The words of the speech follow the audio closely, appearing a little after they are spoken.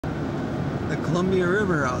Columbia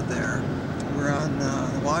River out there. We're on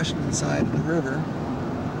the Washington side of the river,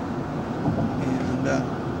 and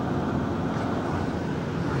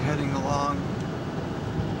we're heading along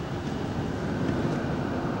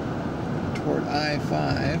toward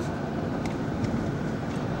I-5.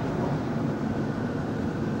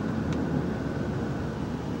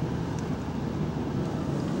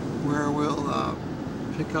 Where we'll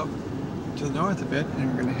pick up to the north a bit, and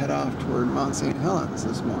we're going to head off toward Mt St Helens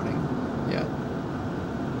this morning. Yeah.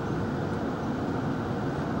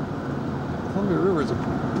 Columbia River is a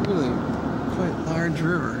really quite large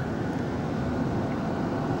river.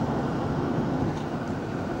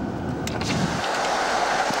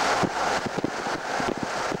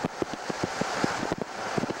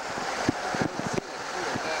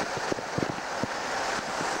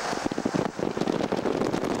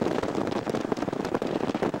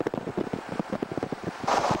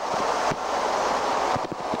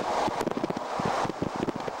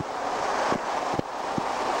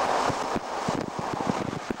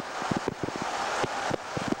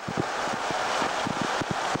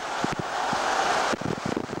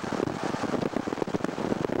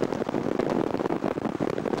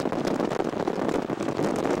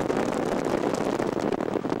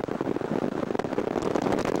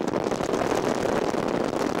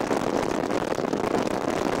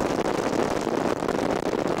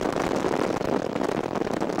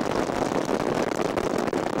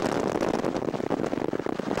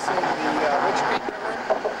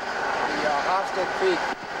 Creek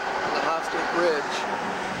and the Hofstad Bridge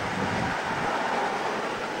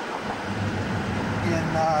in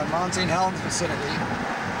Mt St Helens vicinity,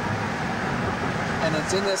 and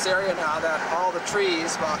it's in this area now that all the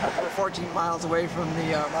trees, about 14 miles away from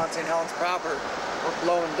the Mt St Helens proper, were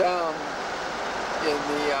blown down in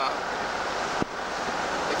the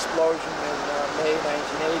explosion in May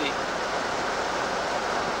 1980.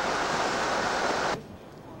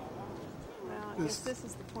 I guess this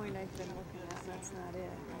is the point I've been looking at. That's not it,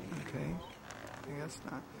 right? Okay, I guess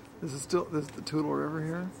not. This is the Toutle River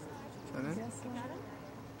here. Is that it? Yes,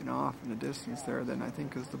 and off in the distance there then I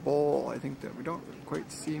think is the bowl. I think that we don't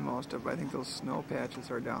quite see most of, but I think those snow patches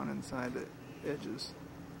are down inside the edges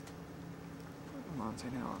of Mt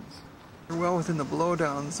St Helens. We're well within the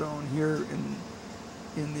blowdown zone here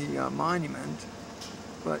in the monument,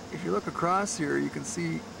 but if you look across here you can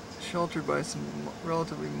see, sheltered by some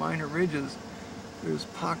relatively minor ridges, there's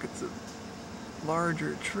pockets of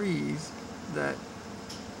larger trees that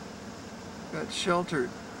got sheltered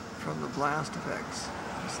from the blast effects,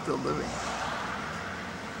 still living.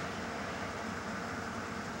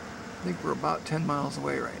 I think we're about 10 miles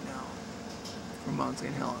away right now from Mt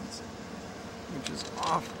St Helens, which is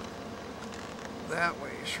off that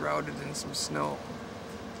way, shrouded in some snow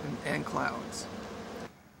and clouds.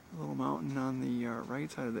 The little mountain on the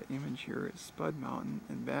right side of the image here is Spud Mountain,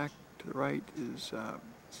 and back to the right is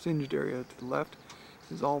Singed area. To the left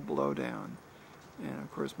is all below down. And of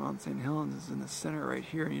course Mt St Helens is in the center right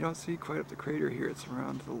here, and you don't see quite up the crater here. It's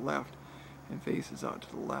around to the left and faces out to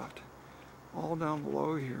the left. All down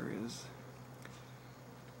below here is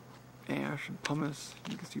ash and pumice.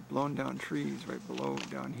 You can see blown down trees right below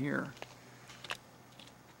down here.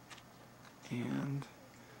 And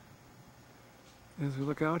as we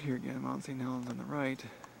look out here again, Mt St Helens on the right,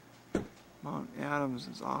 Mount Adams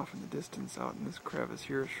is off in the distance out in this crevice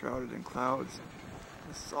here, shrouded in clouds.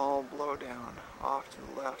 This is all blow down off to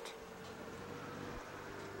the left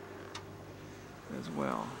as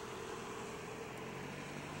well.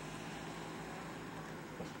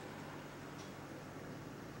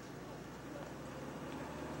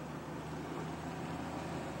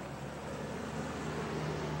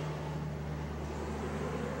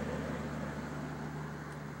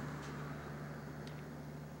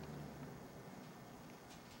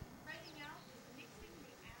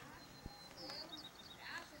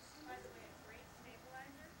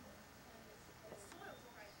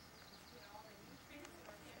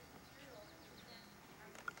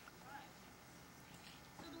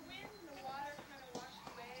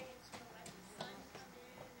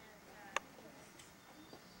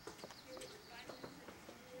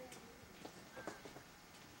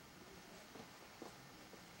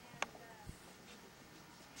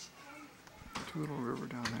 Toutle River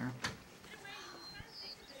down there,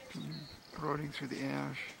 eroding through the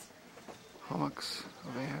ash, hummocks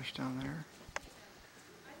of ash down there.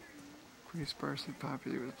 Pretty sparsely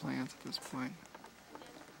populated with plants at this point.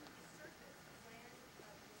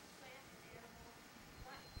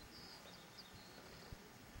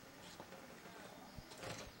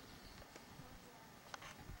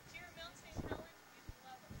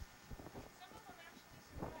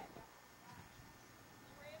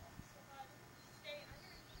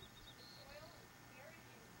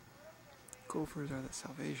 Gophers are the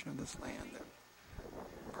salvation of this land, that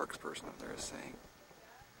parks person up there is saying.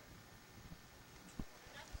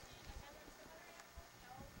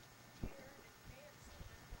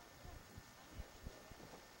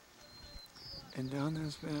 And down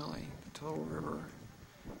this valley, the Total River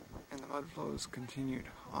and the mud flows continued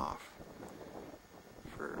off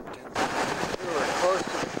for 10 seconds. We were close to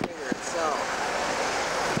the crater itself.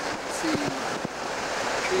 You can see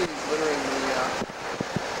trees littering the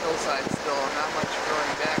hillside still, not much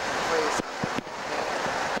growing back in place on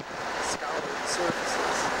the scoured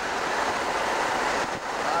surfaces.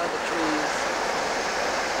 A lot of the trees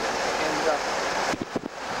end up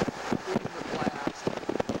in the blast of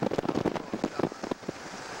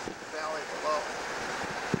the valley below.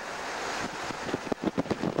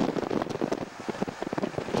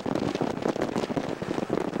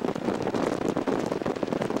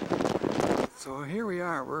 So here we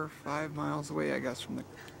are, we're 5 miles away, I guess, from the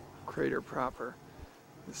crater proper.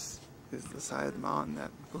 This is the side of the mountain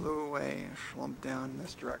that blew away and slumped down in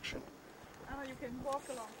this direction. Oh, you can walk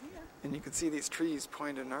along here. And you can see these trees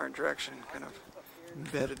pointed in our direction, kind of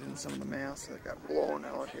embedded in some of the mass that got blown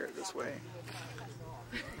out here this way.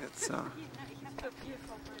 It's partially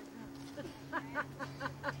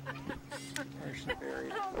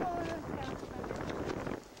buried.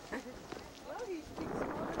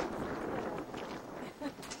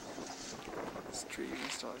 This tree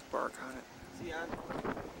still has bark on it.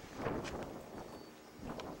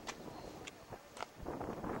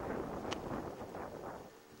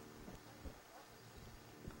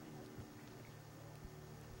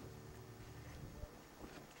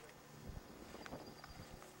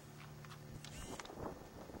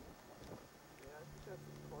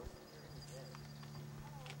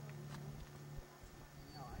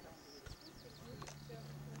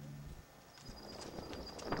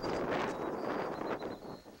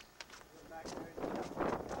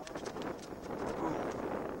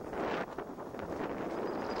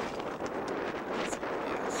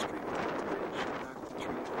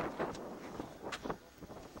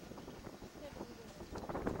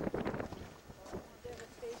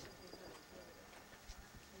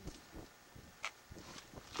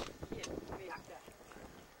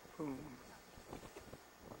 Boom.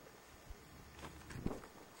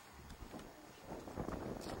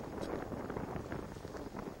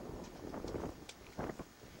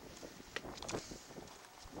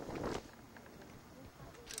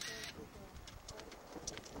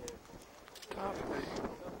 Top of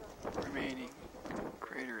the remaining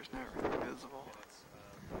crater is not really visible.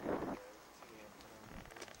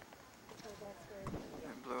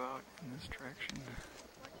 It blew out in this direction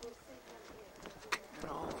and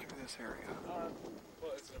all through this area.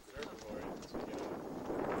 Well, it's an observatory.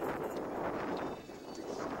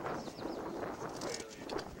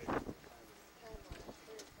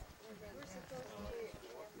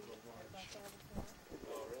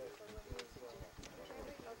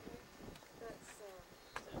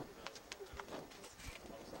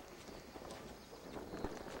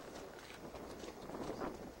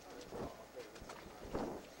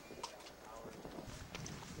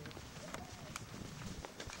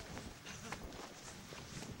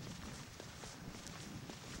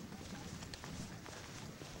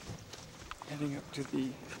 Heading up to the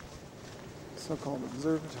so-called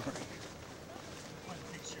observatory.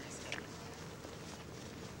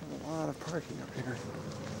 There's a lot of parking up here.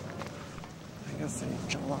 I guess they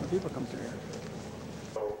have a lot of people come through here.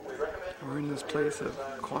 We're in this place of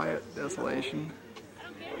quiet desolation.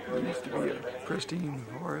 There used to be a pristine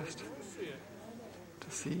forest.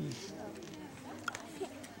 To see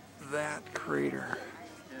that crater,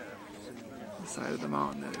 the side of the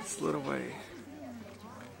mountain that had slid away.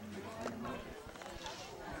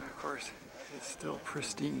 Of course, it's still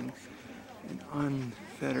pristine and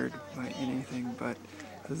unfettered by anything but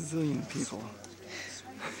a zillion people.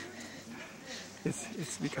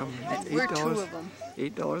 It's become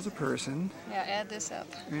 $8 a person. Yeah, add this up.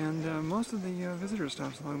 And most of the visitor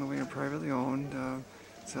stops along the way are privately owned,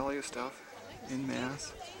 sell you stuff in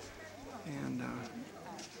mass, and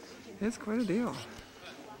it's quite a deal.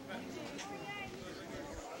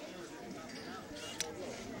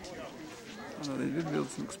 Although they did build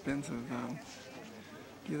some expensive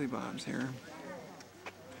ghillie bobs here.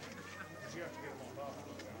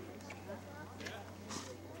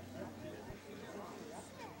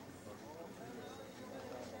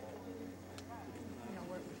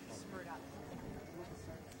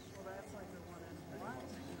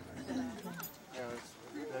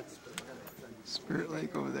 Spirit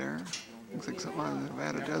Lake over there. Looks like something out of the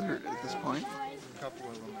Nevada desert at this point. A couple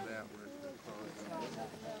of them that were closed.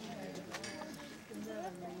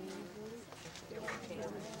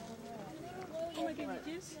 Oh my God,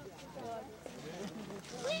 you just?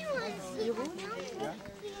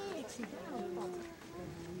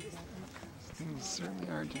 Things certainly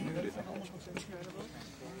are denuded.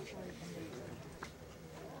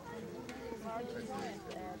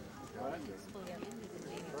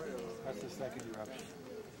 That's the second eruption.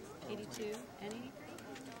 82 and 83?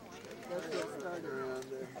 That's what started around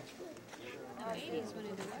there. The 80s when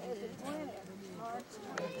it erupted.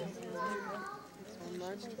 On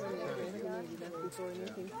March 20th, 1980, that's before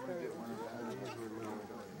anything started. These were little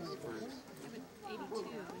spurts. 82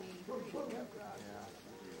 and 83. Yeah.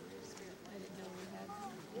 I didn't know we had.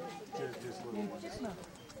 Just little ones.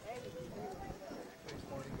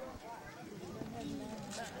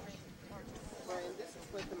 Brian, this is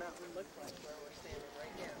what the mountain looked like where we're standing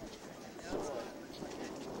right now.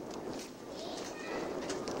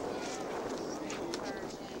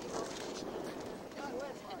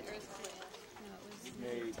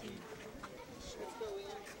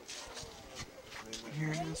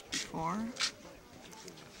 Here it is before,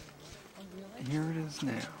 and here it is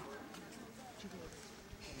now.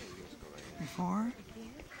 Before,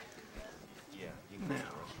 now.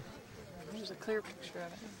 There's a clear picture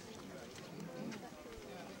of it.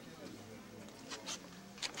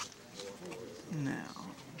 Now.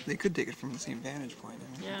 They could take it from the same vantage point.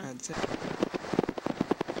 Yeah. I'd say.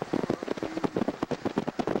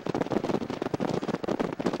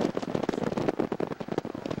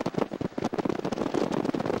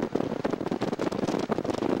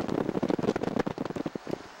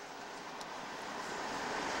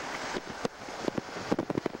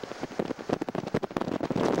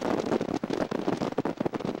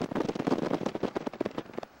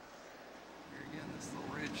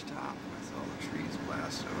 Top with all the trees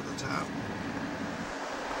blasted over the top.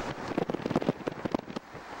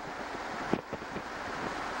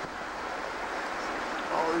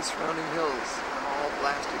 All these surrounding hills are all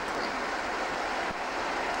blasted clean.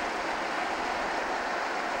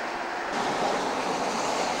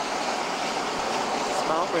 It's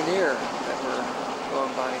Mt Rainier that we're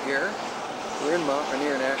going by here. We're in Mt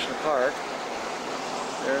Rainier National Park.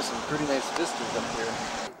 There are some pretty nice vistas up here.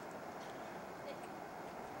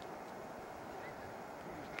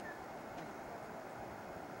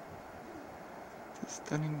 It's a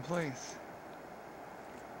stunning place.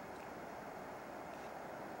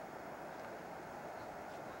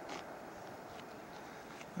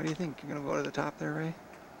 What do you think? You're gonna go to the top there, Ray?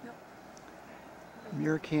 Yep.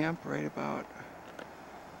 Muir Camp, right about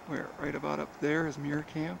where? Right about up there is Muir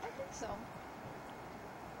Camp. I think so.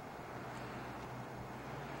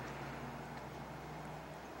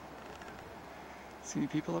 See any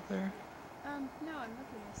people up there? No, I'm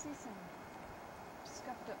looking. I see some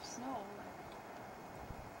scuffed up snow. Like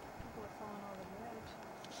people are falling over the edge.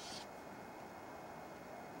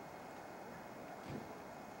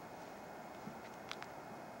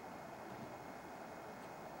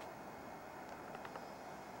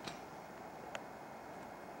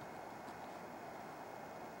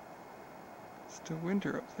 Still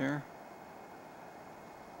winter up there.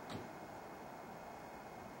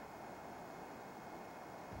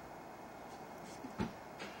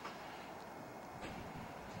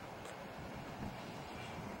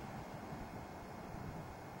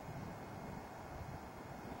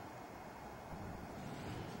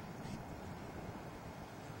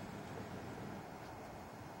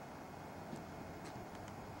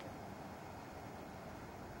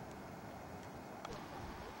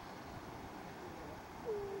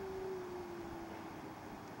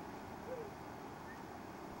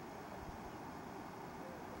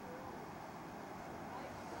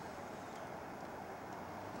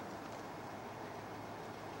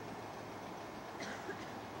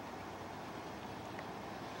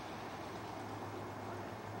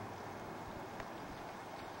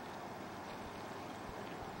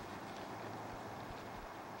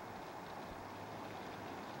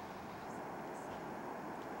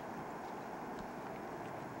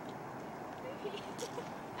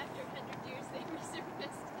 After 100 years, they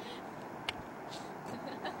resurfaced.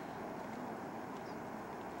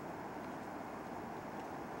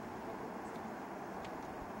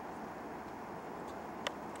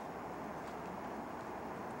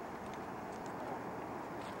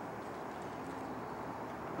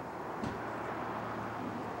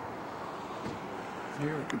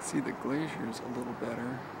 Here we can see the glaciers a little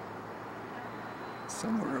better.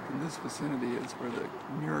 Somewhere up in this vicinity is where the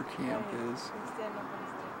Muir Camp is.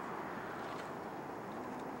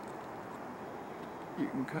 You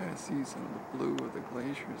can kind of see some of the blue of the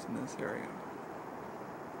glaciers in this area.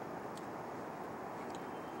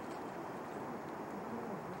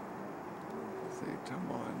 they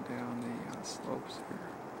tumble on down the slopes here.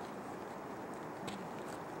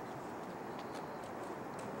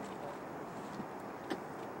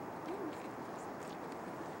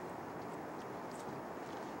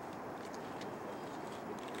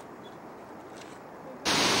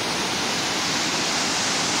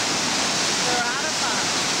 They're out of fun.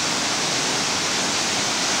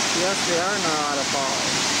 Yes, they are Narada Falls.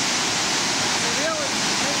 The real is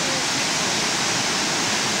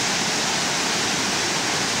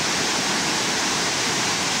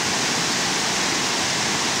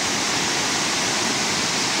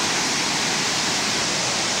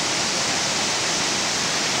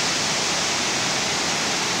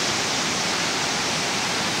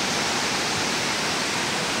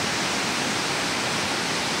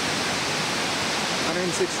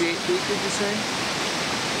 $168 feet, did you say?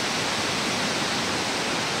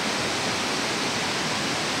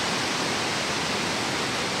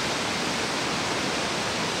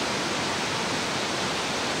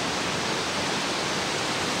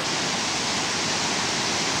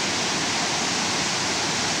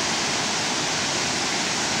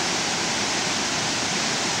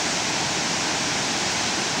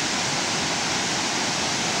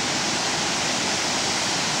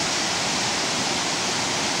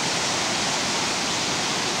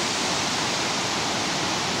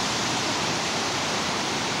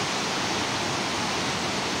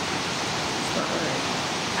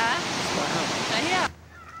 Yeah.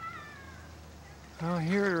 Well,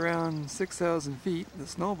 here at around 6,000 feet, the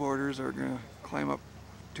snowboarders are going to climb up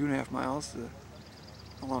 2.5 miles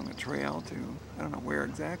along a trail to, I don't know where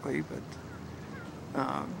exactly, but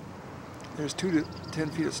there's 2 to 10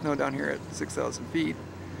 feet of snow down here at 6,000 feet.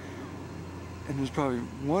 And there's probably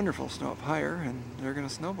wonderful snow up higher, and they're going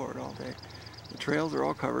to snowboard all day. The trails are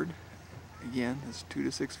all covered. Again, it's 2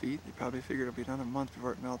 to 6 feet. They probably figured it'll be another month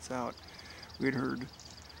before it melts out. We had heard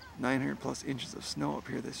 900 plus inches of snow up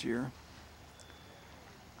here this year.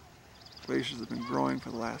 Glaciers have been growing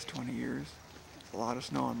for the last 20 years. There's a lot of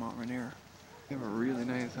snow on Mt Rainier. We have a really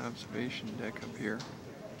nice observation deck up here.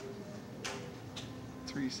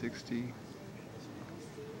 360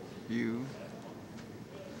 view.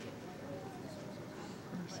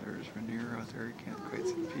 Of course, there's Rainier out there. You can't quite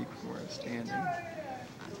see the peak from where it's standing.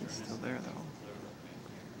 It's still there though.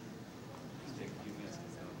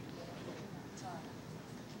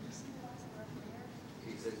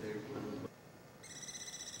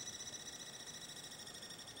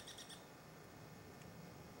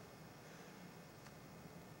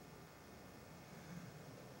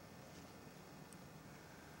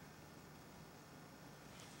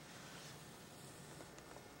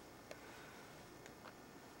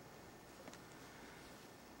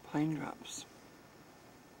 Pine drops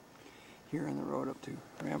here on the road up to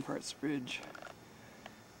Ramparts Bridge.